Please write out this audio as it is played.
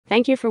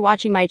Thank you for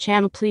watching my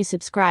channel. Please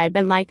subscribe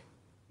and like.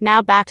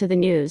 Now back to the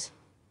news.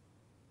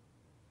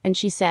 And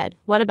she said,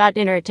 "What about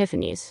dinner at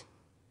Tiffany's?"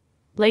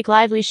 Blake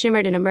Lively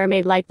shimmered in a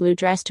mermaid-like blue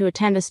dress to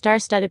attend a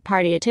star-studded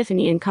party at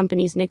Tiffany &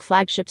 Company's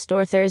flagship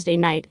store Thursday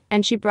night,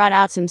 and she brought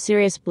out some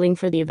serious bling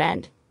for the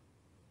event.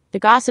 The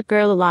Gossip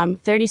Girl alum,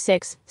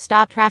 36,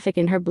 stopped traffic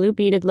in her blue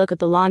beaded look at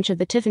the launch of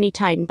the Tiffany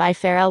Titan by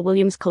Pharrell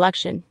Williams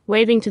collection,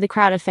 waving to the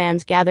crowd of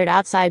fans gathered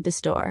outside the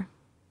store.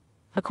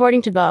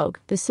 According to Vogue,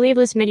 the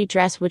sleeveless midi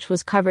dress, which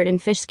was covered in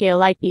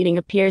fish-scale-like beading,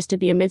 appears to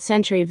be a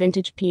mid-century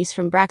vintage piece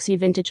from Braxae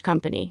Vintage Co.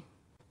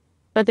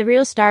 But the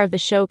real star of the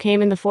show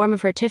came in the form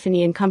of her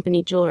Tiffany &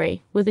 Company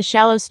jewelry, with a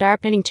shallow star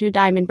pinning 2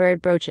 diamond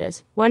bird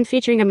brooches, one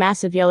featuring a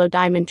massive yellow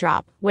diamond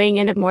drop, weighing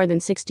in at more than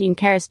 16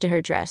 carats to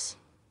her dress.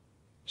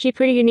 She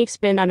put a unique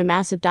spin on a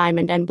massive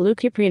diamond and blue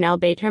Cyprian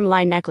bead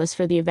hermline necklace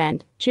for the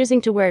event,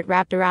 choosing to wear it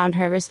wrapped around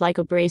her wrist like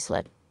a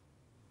bracelet.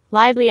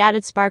 Lively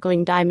added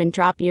sparkling diamond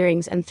drop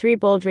earrings and 3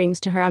 bold rings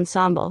to her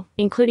ensemble,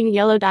 including a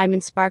yellow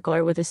diamond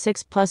sparkler with a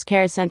 6+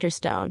 carat center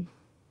stone.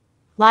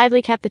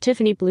 Lively kept the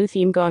Tiffany blue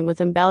theme going with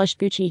embellished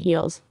Gucci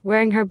heels,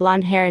 wearing her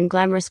blonde hair in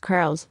glamorous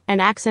curls,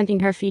 and accenting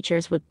her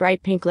features with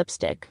bright pink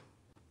lipstick.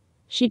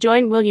 She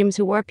joined Williams,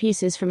 who wore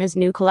pieces from his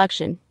new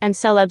collection, and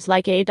celebs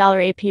like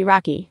A$AP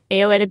Rocky,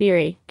 Ayo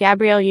Edebiri,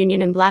 Gabrielle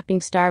Union and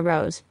Blackpink star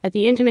Rose, at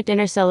the intimate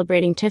dinner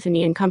celebrating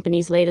Tiffany &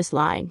 Company's latest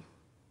line.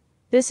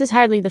 This is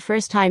hardly the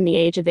first time the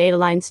Age of 8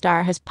 line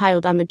star has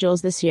piled on the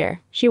jewels this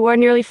year. She wore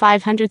nearly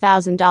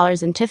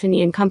 $500,000 in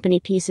Tiffany & Company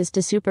pieces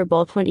to Super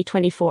Bowl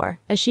 2024,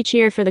 as she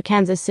cheered for the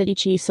Kansas City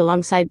Chiefs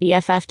alongside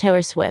BFF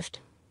Taylor Swift.